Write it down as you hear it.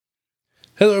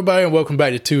Hello everybody and welcome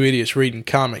back to Two Idiots Reading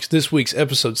Comics. This week's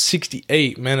episode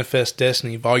 68, Manifest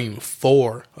Destiny Volume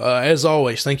 4. As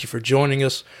always, thank you for joining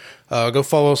us. Go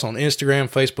follow us on Instagram,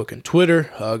 Facebook, and Twitter.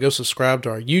 Go subscribe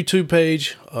to our YouTube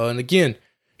page. And again,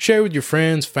 share with your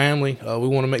friends, family. We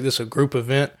want to make this a group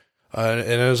event. And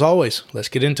as always, let's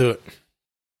get into it.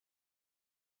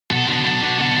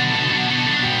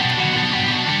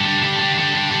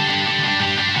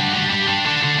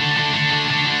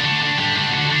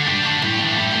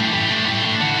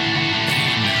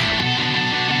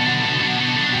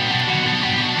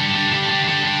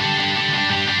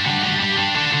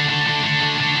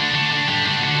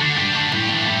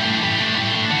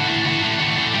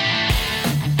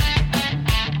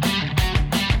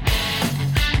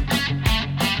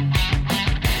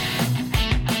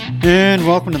 And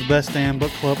welcome to the best damn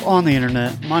book club on the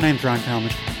internet. My name's Ryan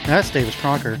Talmadge. That's Davis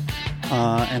Crocker.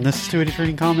 And this is Two Idiots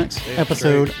Reading Comics,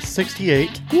 episode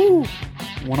 68. Woo!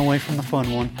 One away from the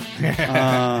fun one.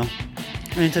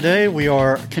 And today we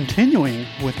are continuing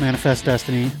with Manifest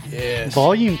Destiny,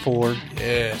 Volume 4.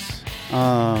 Yes.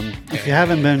 If you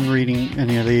haven't been reading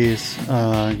any of these,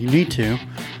 you need to.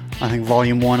 I think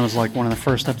Volume 1 was like one of the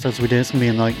first episodes we did. It's going to be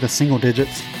in like the single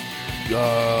digits.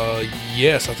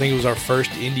 Yes, I think it was our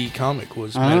first indie comic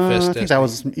was Manifest Destiny. I think that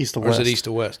was East to West. Or was it East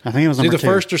to West? I think it was number 2. Either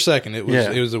first or second. It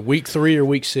was a week 3 or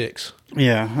week 6.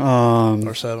 Yeah.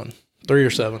 Or 7. 3 or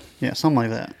 7. Yeah, something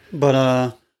like that.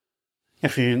 But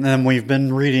then we've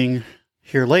been reading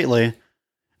here lately,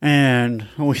 and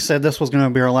we said this was going to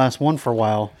be our last one for a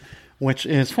while, which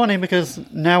is funny because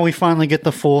now we finally get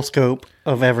the full scope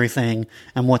of everything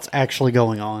and what's actually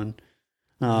going on.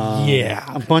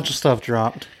 A bunch of stuff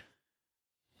dropped.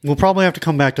 We'll probably have to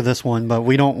come back to this one, but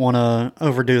we don't want to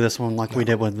overdo this one like we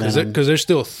did with Venom. Because there's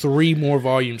still 3 more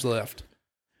volumes left.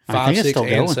 5, 6, and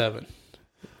going. 7.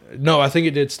 No, I think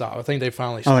it did stop. I think they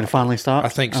finally stopped. Oh, it finally stopped? I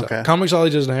think so. Okay.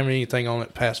 ComiXology doesn't have anything on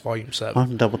it past volume 7. I'll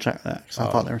have to double check that, because I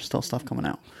thought there was still stuff coming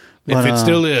out. But, if it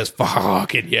still is,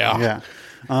 fuck it, yeah. Yeah.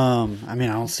 I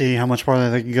don't see how much farther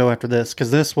they can go after this,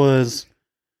 because this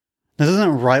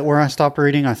isn't right where I stopped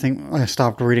reading. I think I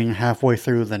stopped reading halfway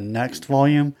through the next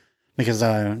volume. Because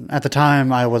at the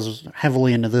time I was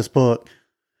heavily into this book,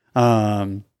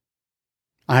 I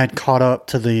had caught up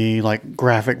to the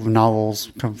graphic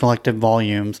novels collected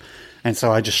volumes, and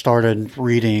so I just started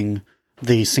reading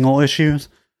the single issues.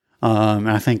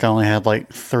 And I think I only had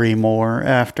 3 more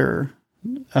after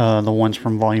the ones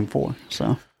from Volume 4.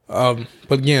 So, but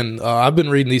again, I've been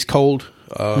reading these cold.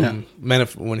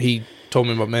 When he told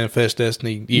me about Manifest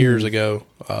Destiny years ago,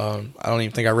 I don't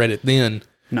even think I read it then.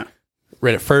 No.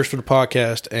 Read it first for the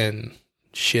podcast, and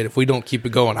shit, if we don't keep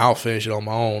it going, I'll finish it on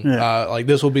my own. Yeah.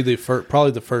 This will be probably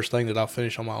the first thing that I'll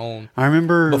finish on my own. I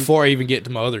remember before I even get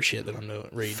to my other shit that I'm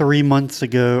reading. 3 months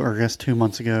ago, or I guess 2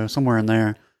 months ago, somewhere in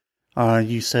there,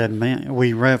 you said, "Man,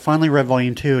 we finally read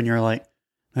Volume 2," and you're like,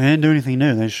 "They didn't do anything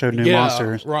new. They showed new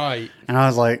monsters." Right. And I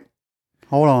was like,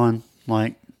 "Hold on,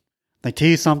 they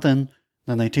tease something,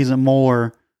 then they tease it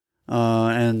more."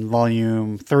 In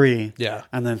Volume 3. Yeah.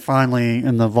 And then finally,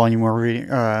 in the volume we're reading,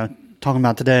 talking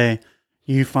about today,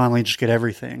 you finally just get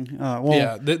everything.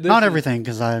 Not everything,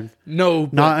 because I'm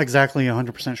not exactly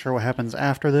 100% sure what happens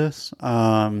after this.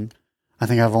 I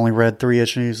think I've only read 3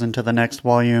 issues into the next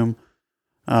volume,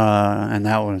 and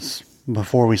that was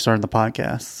before we started the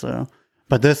podcast. So,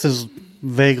 but this is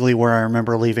vaguely where I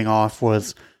remember leaving off,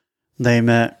 was they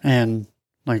met, and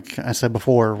like I said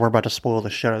before, we're about to spoil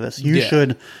the shit out of this. You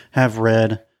should have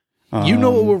read. You know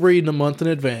what we're reading a month in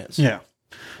advance. Yeah.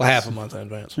 Half a month in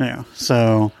advance. Yeah.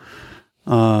 So,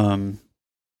 and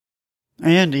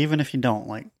even if you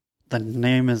don't, the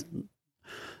name is...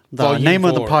 Volume name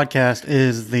 4. of the podcast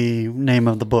is the name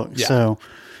of the book. Yeah. So,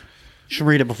 you should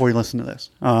read it before you listen to this.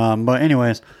 But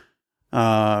anyways,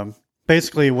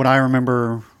 basically what I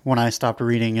remember when I stopped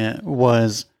reading it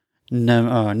was...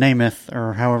 Namath,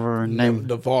 or however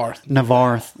Navath,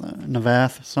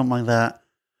 something like that.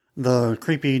 The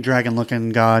creepy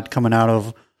dragon-looking god coming out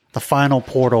of the final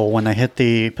portal when they hit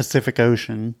the Pacific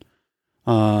Ocean,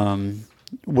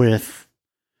 with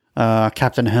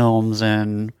Captain Helms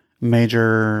and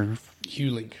Major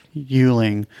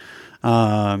Hewling.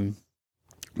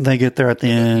 They get there at the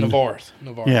end. Navath.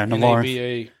 Yeah,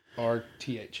 Navath. Navarth.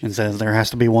 And says there has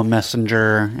to be one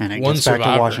messenger, and it gets back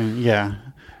to Washington. Yeah.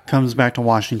 Comes back to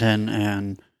Washington,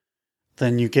 and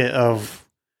then you get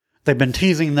they've been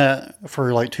teasing that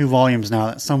for 2 volumes now,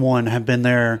 that someone had been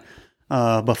there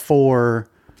before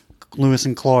Lewis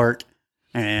and Clark,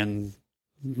 and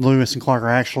Lewis and Clark are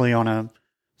actually on a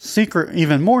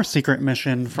even more secret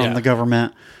mission from the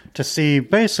government to see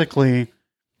basically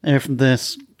if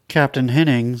this Captain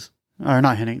Hennings Or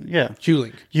not Henning. Yeah.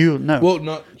 Huling. No. Well,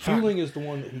 not Huling is the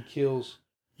one that he kills.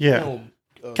 Yeah. Helm,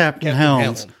 Captain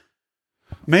Helms.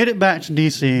 Made it back to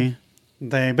DC.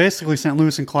 They basically sent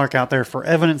Lewis and Clark out there for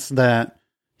evidence that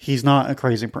he's not a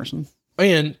crazy person.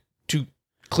 And to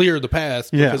clear the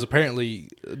path, because apparently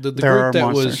the group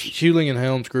that was Huling and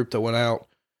Helms group that went out,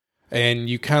 and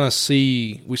you kind of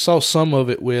we saw some of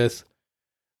it with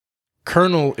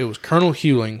Colonel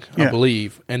Huling, I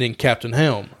believe, and then Captain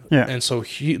Helm. Yeah. And so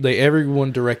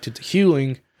everyone directed to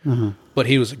Huling, but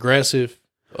he was aggressive.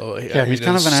 He's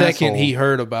kind of an second asshole. He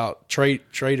heard about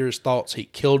Trader's thoughts, he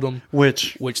killed him.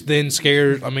 Which then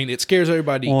scares, it scares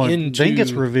everybody into... Then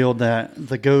gets revealed that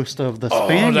the ghost of the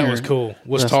Spaniard... Oh, that was cool.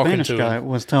 Was talking Spanish to guy him.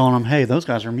 Was telling him, hey, those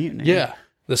guys are mutiny. Yeah.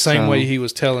 The same way he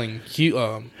was telling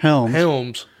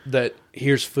Helms that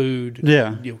here's food.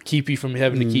 Yeah. Keep you from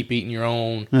having to keep eating your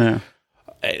own. Yeah.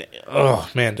 Oh,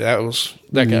 man,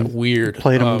 that got weird.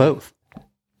 Played them both.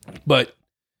 But...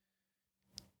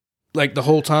 the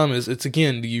whole time it's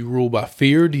again, do you rule by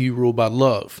fear? Do you rule by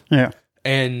love? Yeah.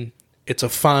 And it's a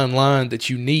fine line that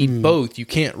you need both. You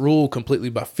can't rule completely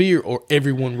by fear or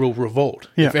everyone will revolt.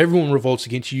 Yeah. If everyone revolts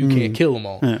against you, you can't kill them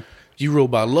all. Yeah. If you rule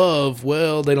by love,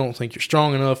 well, they don't think you're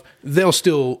strong enough. They'll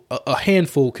still, a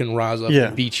handful can rise up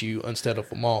and beat you instead of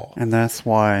them all. And that's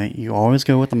why you always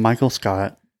go with the Michael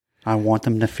Scott. I want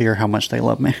them to fear how much they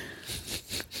love me.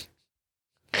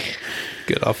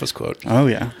 Good office quote. Oh,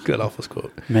 yeah. Good office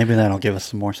quote. Maybe that'll give us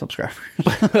some more subscribers.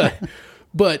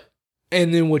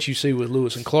 And then what you see with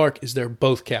Lewis and Clark is they're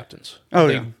both captains. Oh,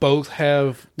 they both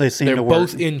have... They're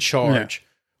both in charge.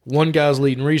 Yeah. One guy's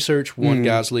leading research, one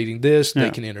guy's leading this. Yeah.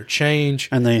 They can interchange.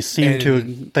 And they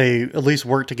they at least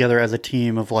work together as a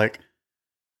team of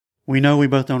we know we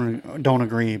both don't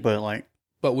agree, but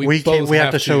But we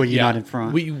have to show a united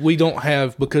front. We don't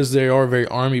have, because they are very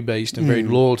army based and very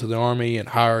loyal to the army and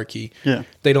hierarchy. Yeah,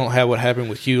 they don't have what happened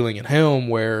with Huling and Helm,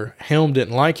 where Helm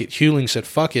didn't like it. Huling said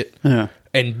 "fuck it,"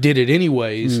 and did it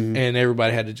anyways, and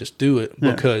everybody had to just do it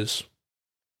because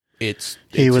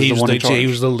he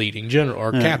was the leading general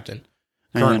or captain,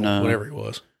 colonel, whatever he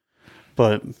was.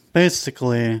 But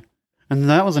basically, and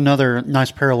that was another nice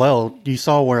parallel you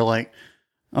saw where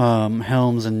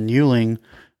Helms and Huling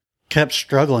kept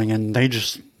struggling, and they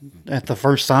just at the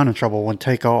first sign of trouble would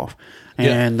take off,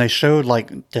 and they showed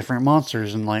different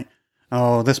monsters and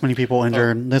this many people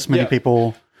injured, this many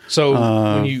people.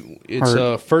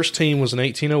 So first team was in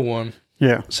 1801.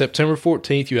 Yeah, September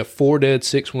 14th, you have 4 dead,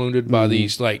 6 wounded by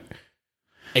these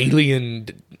alien,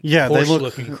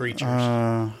 horse-looking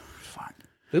creatures.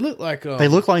 They look like they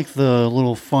look like the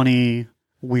little funny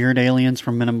weird aliens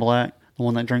from Men in Black, the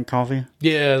one that drink coffee.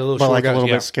 Yeah, the little but short guys, a little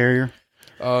bit scarier.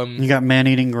 You got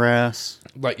man-eating grass.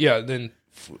 Then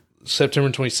September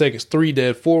 22nd, 3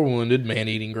 dead, 4 wounded,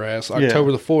 man-eating grass.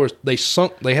 October the 4th,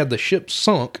 they had the ship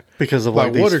sunk because of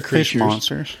these water fish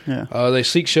monsters. Yeah. They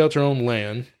seek shelter on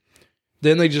land.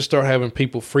 Then they just start having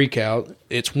people freak out.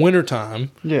 It's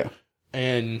wintertime. Yeah.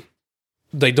 And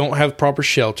they don't have proper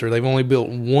shelter. They've only built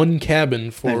 1 cabin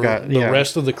for the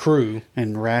rest of the crew.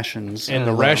 And rations. And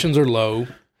the rations are low.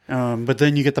 But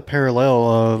then you get the parallel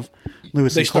of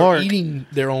Lewis and Clark. They start eating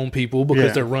their own people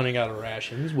because they're running out of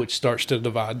rations, which starts to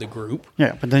divide the group.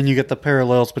 Yeah, but then you get the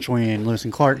parallels between Lewis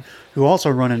and Clark, who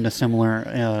also run into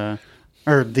similar,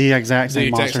 or the exact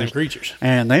same monsters. Same creatures.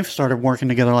 And they've started working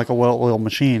together like a well-oiled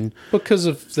machine. Because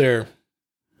of their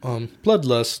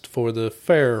bloodlust for the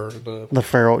feral,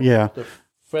 the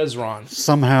Fezron.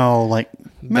 Somehow,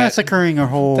 massacring a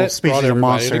whole species of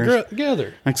monsters.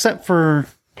 Together. Except for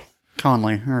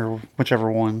Conley, or whichever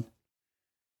one.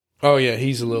 Oh, yeah,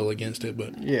 he's a little against it,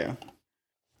 but... Yeah.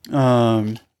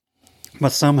 But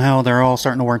somehow they're all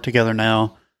starting to work together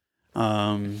now.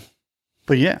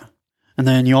 But yeah. And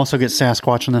then you also get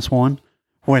Sasquatch in this one,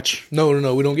 which... No,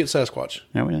 we don't get Sasquatch.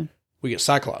 Yeah, we did. We get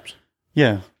Cyclops.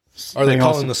 Yeah. Are they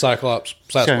calling the Cyclops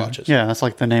Sasquatches? Yeah, that's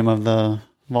the name of the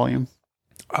volume.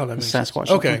 Oh, that makes Sasquatch.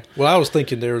 Sense. Okay. Well, I was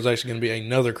thinking there was actually going to be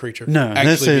another creature. No,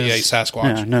 this is a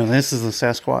Sasquatch. Yeah, no, this is a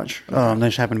Sasquatch. They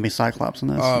just happen to be Cyclops in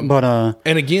this.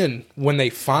 And again, when they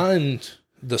find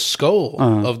the skull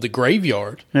of the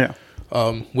graveyard,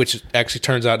 which actually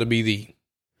turns out to be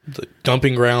the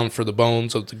dumping ground for the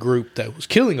bones of the group that was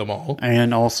killing them all,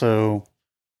 and also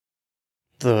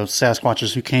the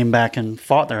Sasquatches who came back and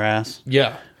fought their ass.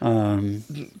 Yeah.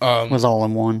 Was all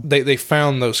in one. They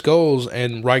found those skulls,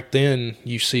 and right then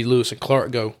you see Lewis and Clark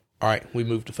go, all right, we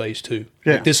moved to phase 2.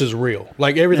 Yeah. This is real.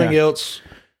 Everything else,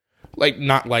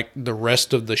 not like the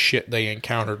rest of the shit they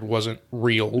encountered wasn't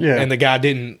real. Yeah. And the guy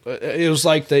didn't, it was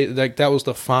that was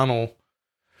the final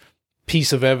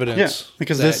piece of evidence. Yeah,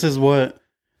 because this is what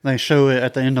they show it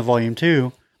at the end of volume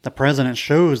 2. the president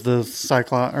shows the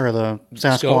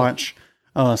Sasquatch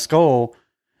skull,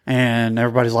 and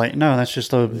everybody's like, no, that's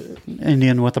just a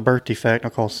Indian with a birth defect.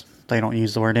 Of course, they don't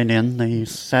use the word Indian; they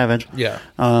use savage. Yeah.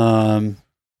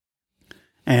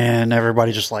 And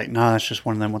everybody just like, nah, that's just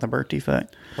one of them with a birth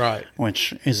defect. Right.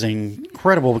 Which is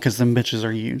incredible because them bitches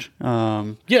are huge.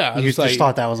 Yeah. You just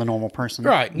thought that was a normal person.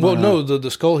 Right. Well, no,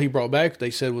 the skull he brought back, they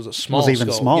said was a small skull. Was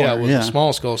even smaller. Yeah, it was a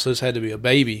small skull, so this had to be a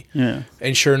baby. Yeah.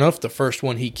 And sure enough, the first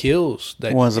one he kills,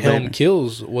 that Helm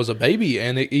kills, was a baby,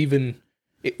 and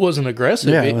it wasn't aggressive.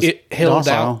 Yeah, it held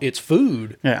docile. out its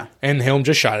food. Yeah. And Helm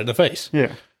just shot it in the face.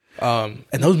 Yeah. And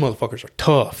those motherfuckers are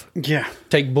tough. Yeah.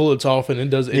 Take bullets off, and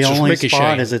it's the just only ricocheting.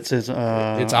 spot is its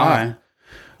eye.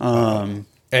 And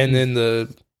then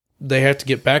they have to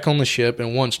get back on the ship,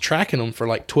 and one's tracking them for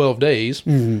like 12 days.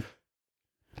 Mm-hmm.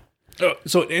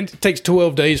 So it takes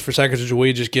 12 days for Sacagawea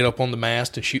to just get up on the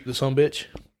mast and shoot the sumbitch.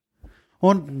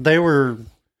 Well,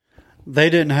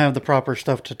 they didn't have the proper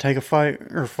stuff to take a fight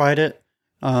or fight it.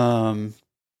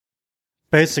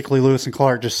 Basically, Lewis and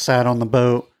Clark just sat on the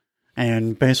boat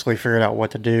and basically figured out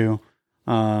what to do.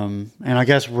 And I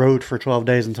guess rode for 12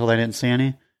 days until they didn't see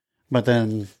any. But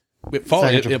then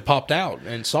It popped out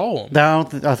and saw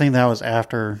them. I think that was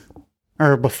after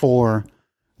or before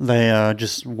they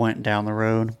just went down the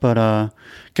road. But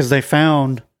because they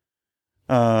found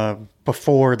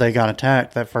before they got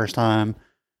attacked that first time,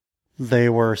 they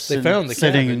were found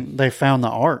the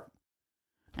ark.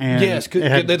 And yes,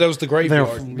 that was the graveyard.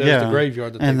 Was the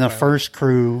graveyard that and the first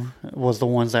crew was the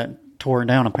ones that tore it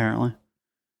down, apparently,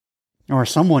 or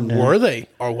someone did. Were they,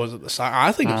 or was it the?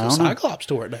 I think it was the Cyclops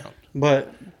tore it down.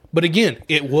 But again,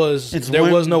 was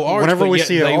no ark. Whenever we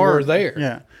see they an ark, were there.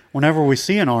 Yeah. Whenever we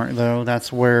see an ark, though,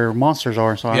 that's where monsters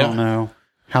are. So I don't know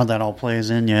how that all plays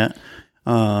in yet.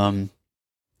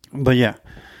 But yeah.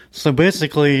 So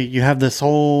basically, you have this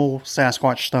whole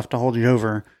Sasquatch stuff to hold you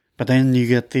over, but then you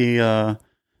get the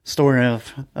story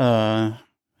of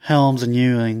Helms and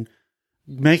Ewing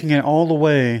making it all the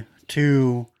way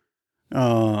to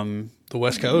the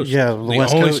West Coast. Yeah, the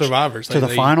West only Coast survivors to the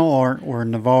final arc where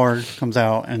Navarre comes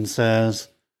out and says,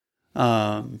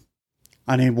 "I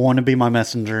need one to be my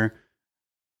messenger.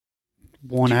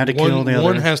 One had to kill the other.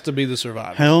 One has to be the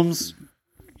survivor." Helms.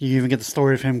 You even get the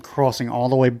story of him crossing all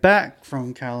the way back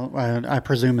from I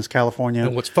presume is California.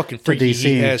 And what's fucking freaky,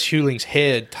 he has Hewling's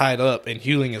head tied up, and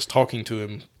Hewling is talking to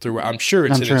him through. I'm sure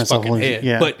it's in his fucking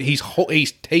head, but he's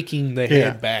taking the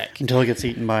head back until it gets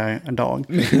eaten by a dog,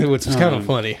 which is kind of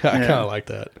funny. I kind of like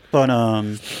that. But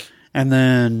and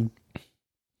then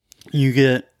you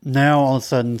get now all of a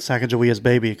sudden Sacagawea's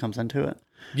baby comes into it.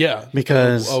 Yeah,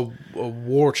 because a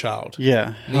war child.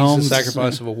 Yeah, Helms, the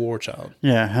sacrifice of a war child.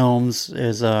 Yeah, Helms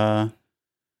is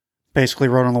basically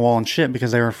wrote on the wall and shit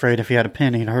because they were afraid if he had a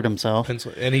pen he'd hurt himself. And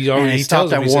he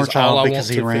tells that war child because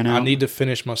he ran out. I need to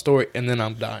finish my story and then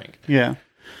I'm dying. Yeah,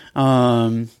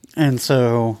 and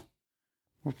so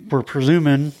we're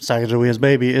presuming Sacagawea's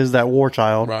baby is that war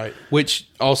child, right? Which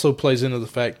also plays into the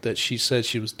fact that she said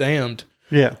she was damned.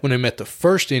 Yeah, when they met the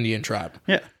first Indian tribe.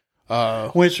 Yeah.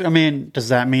 Which, I mean, does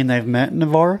that mean they've met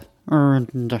Navarre? Or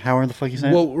however the fuck you say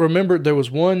it? Well, remember, there was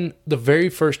the very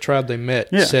first tribe they met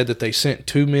said that they sent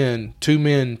two men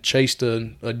chased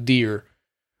a deer,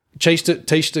 chased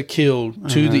a kill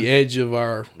to the edge of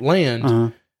our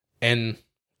land, and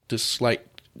just like,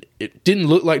 it didn't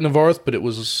look like Navarre, but it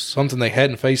was something they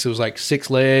hadn't faced. It was like 6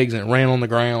 legs, and it ran on the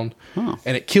ground,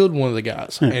 and it killed one of the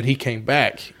guys, and he came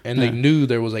back, and they knew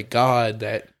there was a god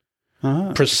that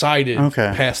presided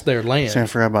past their land. See, I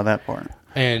forgot about that part.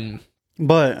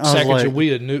 But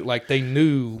Sacagawea knew, like they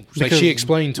knew, because, like she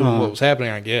explained to him what was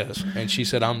happening, I guess, and she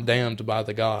said, "I'm damned by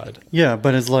the god." Yeah,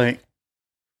 but it's like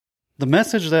the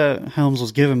message that Helms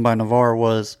was given by Navarre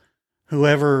was,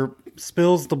 whoever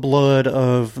spills the blood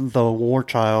of the war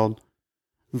child,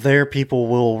 their people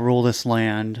will rule this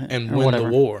land and win the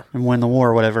war,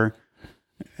 or whatever.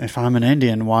 If I'm an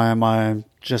Indian, why am I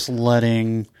just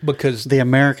letting the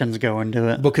Americans go and do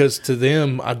it? Because to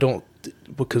them,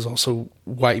 because also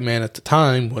white man at the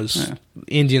time was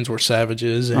Indians were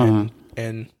savages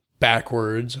and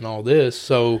backwards and all this.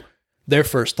 So their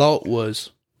first thought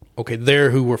was, okay, they're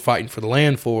who we're fighting for the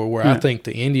land for, where I think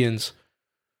the Indians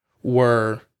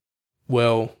were,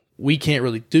 well, we can't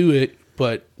really do it,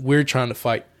 but we're trying to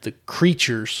fight the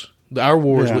creatures. Our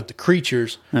war is with the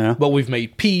creatures, but we've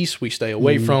made peace. We stay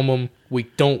away from them. We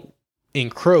don't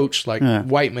encroach like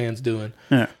white man's doing.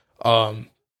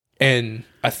 And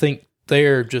I think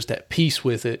they're just at peace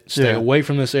with it. Stay away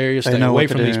from this area. Stay away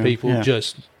from these people.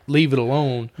 Just leave it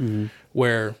alone.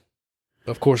 Where,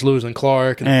 of course, Lewis and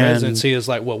Clark and the presidency is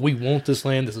like, well, we want this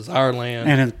land. This is our land.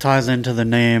 And it ties into the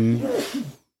name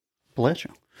Bless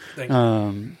you. Thank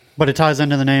you. But it ties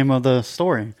into the name of the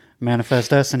story. Manifest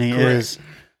Destiny Correct. is,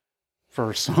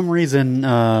 for some reason,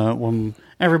 when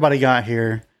everybody got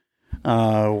here,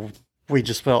 we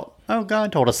just felt, oh,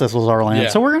 God told us this was our land, Yeah.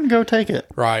 so we're going to go take it.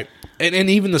 Right. And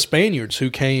even the Spaniards who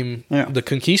came, the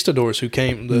conquistadors who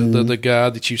came, the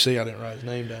guy that you see, I didn't write his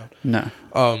name down. No.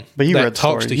 But you that read the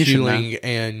talks story. to You should Hewling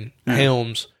and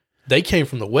Helms. They came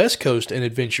from the West Coast and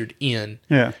adventured in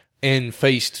Yeah. and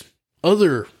faced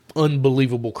other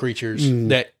unbelievable creatures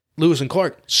that Lewis and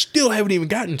Clark still haven't even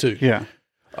gotten to. Yeah.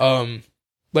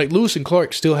 Like Lewis and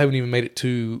Clark still haven't even made it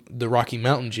to the Rocky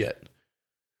Mountains yet.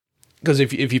 Because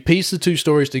if you piece the two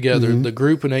stories together, the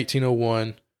group in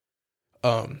 1801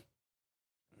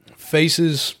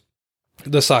 faces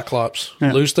the Cyclops,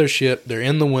 lose their ship, they're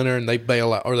in the winter and they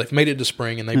bail out, or they've made it to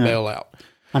spring and they bail out.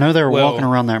 I know they were walking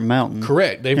around that mountain.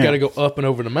 Correct. They've got to go up and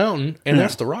over the mountain, and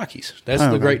that's the Rockies. That's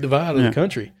the Great Divide of the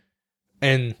country.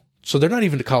 And so they're not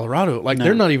even to Colorado. Like,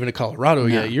 they're not even to Colorado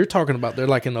yet. You're talking about they're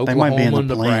like in Oklahoma, might be in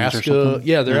the Nebraska.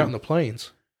 Yeah, they're out in the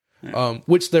plains.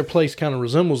 Which their place kind of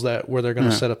resembles that, where they're going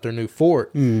to set up their new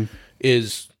fort,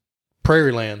 is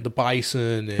prairie land, the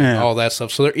bison and all that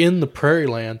stuff. So they're in the prairie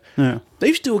land. Yeah.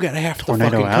 They've still got half Tornado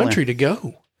the fucking Alley. country to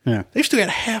go. Yeah. They've still got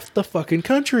half the fucking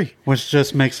country. Which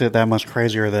just makes it that much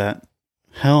crazier that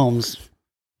Helms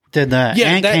did that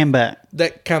and came back.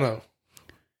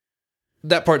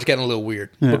 That part's getting a little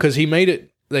weird because they made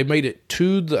it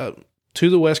to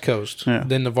the West Coast. Yeah.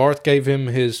 Then Navarth gave him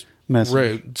his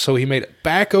road. So he made it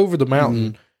back over the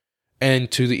mountain and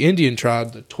to the Indian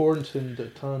tribe, the Torrington, the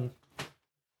Ton.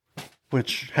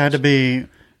 Which had to be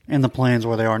in the plains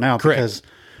where they are now. Correct. Because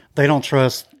they don't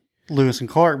trust Lewis and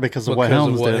Clark because of what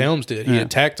Helms did. He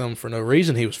attacked them for no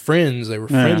reason. He was friends. They were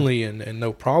friendly and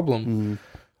no problem.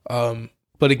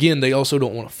 But again, they also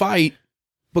don't want to fight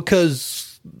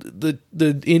because the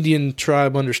Indian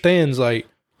tribe understands, like,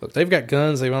 look, they've got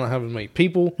guns. They don't have as many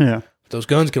people. Yeah. Those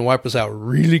guns can wipe us out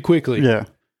really quickly. Yeah.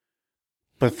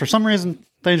 But for some reason,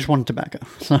 they just wanted tobacco.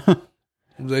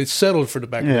 They settled for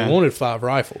tobacco. Yeah. They wanted 5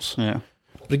 rifles. Yeah.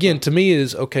 But again, to me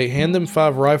is, okay, hand them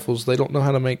 5 rifles. They don't know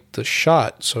how to make the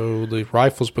shot, so the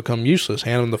rifles become useless.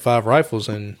 Hand them the 5 rifles,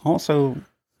 and Also,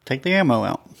 take the ammo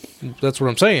out. that's what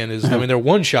I'm saying. Is I mean, they're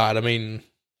one shot. I mean,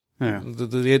 Yeah.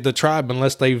 the tribe,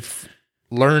 unless they've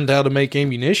learned how to make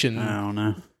ammunition, I don't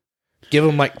know. give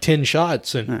them like 10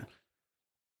 shots, and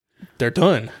they're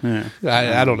done. Yeah.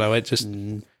 I don't know. It just,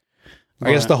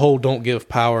 I guess the whole don't give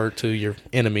power to your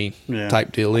enemy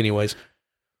type deal, anyways.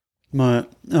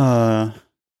 But,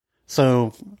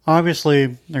 so, obviously,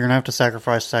 they're going to have to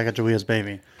sacrifice Sacagawea's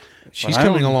baby. She's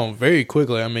coming along very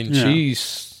quickly. I mean,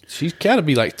 she's got to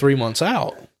be like 3 months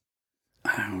out.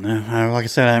 I don't know. Like I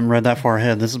said, I haven't read that far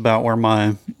ahead. This is about where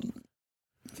my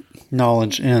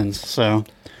knowledge ends. So,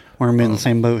 we're going to be in the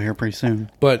same boat here pretty soon.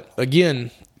 But,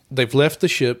 again, they've left the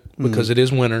ship because it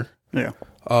is winter. Yeah.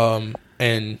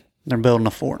 And They're building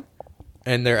a fort.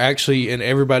 And they're actually, and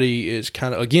everybody is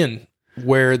kind of, again,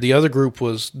 where the other group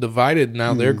was divided,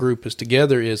 now their group is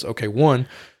together, is, okay, one,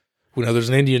 we know there's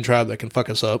an Indian tribe that can fuck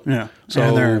us up. Yeah.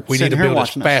 So we need to build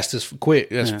as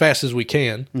fast as we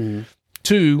can.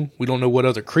 2, we don't know what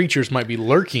other creatures might be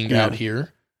lurking out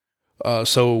here.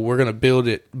 So we're going to build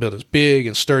as big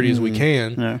and sturdy as we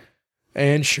can. Yeah.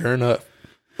 And sure enough,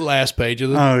 last page of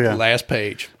the last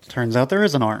page. Turns out there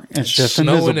is an arc. It's just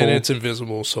snowing invisible. and it's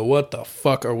invisible. So what the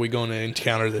fuck are we going to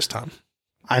encounter this time?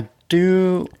 I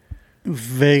do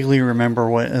vaguely remember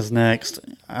what is next.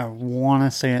 I want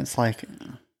to say it's like...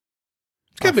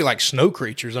 It's got to be like snow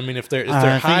creatures. I mean, if they're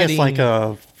I hiding... think it's like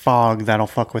a fog that'll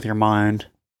fuck with your mind.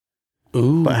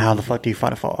 Ooh. But how the fuck do you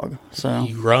fight a fog? So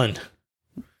you run.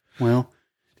 Well,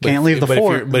 can't leave the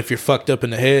fort. But if you're fucked up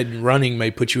in the head, running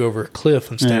may put you over a cliff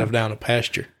instead of down a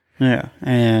pasture. Yeah,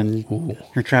 and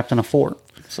you're trapped in a fort.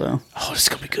 So this is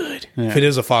going to be good. Yeah. If it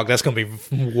is a fog, that's going to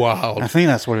be wild. I think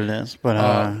that's what it is, but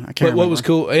I can't But what remember. was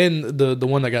cool, and the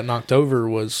one that got knocked over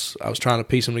was, I was trying to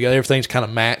piece them together. Everything's kind of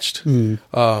matched.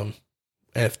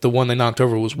 If the one they knocked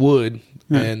over was wood,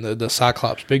 and the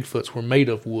Cyclops Bigfoots were made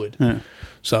of wood.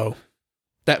 So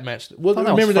that matched. Well,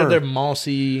 remember that they're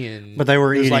mossy, and but they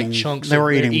were eating like chunks. They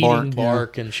were eating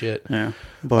bark and shit. Yeah,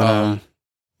 but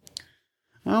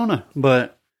I don't know.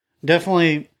 But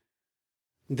definitely,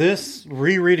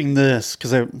 rereading this,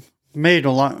 because it made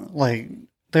a lot, like,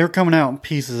 they were coming out in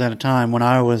pieces at a time when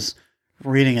I was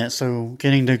reading it, so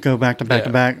getting to go back to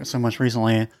back so much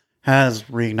recently has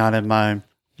reignited my,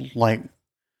 like,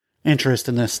 interest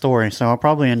in this story, so I'll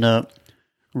probably end up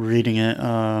reading it.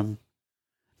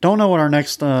 Don't know what our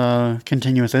next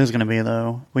continuous is going to be,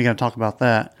 though. We got to talk about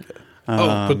that.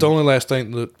 But the only last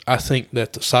thing that I think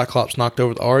that the Cyclops knocked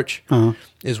over the arch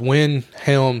is when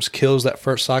Helms kills that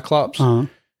first Cyclops,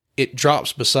 it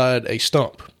drops beside a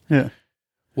stump. Yeah.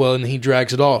 Well, and he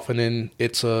drags it off, and then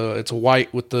it's a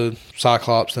white with the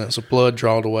Cyclops, and it's a blood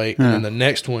drawn away. And then the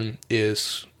next one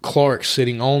is Clark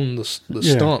sitting on the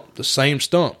stump, the same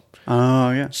stump.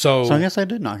 Oh, yeah. So I guess I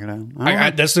did knock it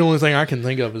out. That's the only thing I can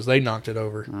think of is they knocked it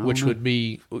over, which would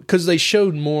be because they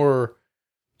showed more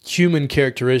human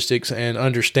characteristics and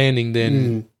understanding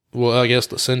than, well, I guess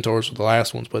the Centaurs were the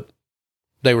last ones, but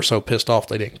they were so pissed off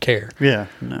they didn't care. Yeah,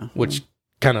 no. Which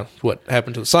kind of what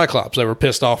happened to the Cyclops. They were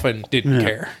pissed off and didn't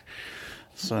care.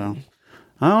 So,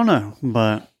 I don't know,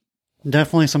 but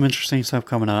definitely some interesting stuff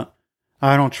coming up.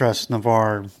 I don't trust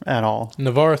Navarre at all.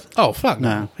 Navarre? Oh, fuck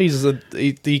no.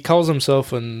 He calls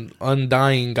himself an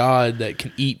undying god that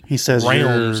can eat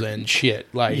realms and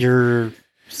shit. Like your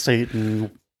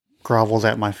Satan grovels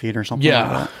at my feet or something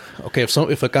like that. Okay,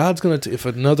 if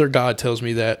another god tells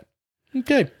me that,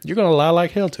 okay, you're gonna lie like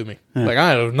hell to me. Yeah. Like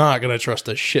I am not gonna trust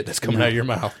the shit that's coming out of your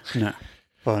mouth. No.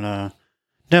 But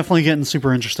definitely getting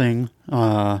super interesting.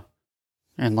 And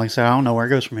like I said, I don't know where it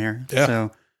goes from here. Yeah.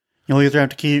 So you'll either have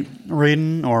to keep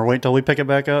reading or wait till we pick it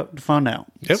back up to find out.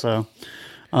 Yep. So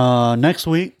next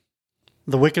week,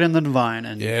 The Wicked and the Divine.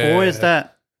 And boy, is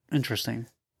that interesting.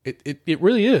 It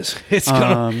really is. It's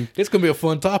gonna be a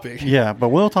fun topic. Yeah, but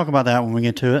we'll talk about that when we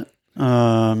get to it.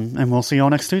 And we'll see you all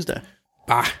next Tuesday.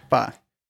 Bye. Bye.